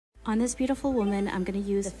On this beautiful woman, I'm going to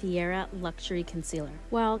use the Fièra Luxury Concealer.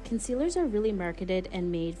 While concealers are really marketed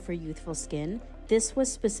and made for youthful skin, this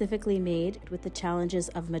was specifically made with the challenges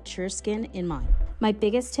of mature skin in mind. My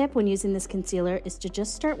biggest tip when using this concealer is to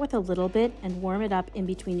just start with a little bit and warm it up in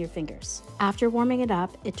between your fingers. After warming it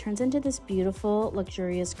up, it turns into this beautiful,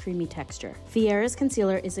 luxurious, creamy texture. Fièra's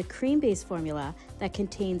concealer is a cream-based formula that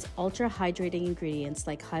contains ultra-hydrating ingredients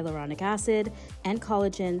like hyaluronic acid and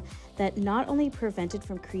collagen that not only prevent it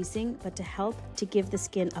from creasing, but to help to give the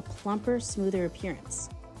skin a plumper, smoother appearance.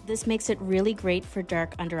 This makes it really great for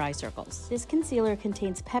dark under eye circles. This concealer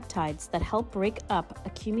contains peptides that help break up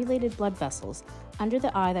accumulated blood vessels under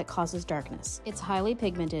the eye that causes darkness. It's highly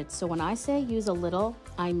pigmented, so when I say use a little,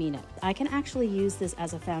 I mean it. I can actually use this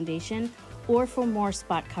as a foundation or for more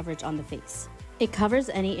spot coverage on the face. It covers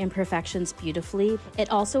any imperfections beautifully. It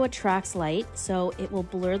also attracts light, so it will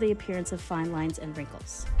blur the appearance of fine lines and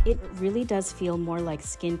wrinkles. It really does feel more like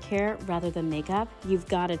skincare rather than makeup. You've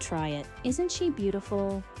got to try it. Isn't she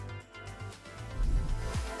beautiful?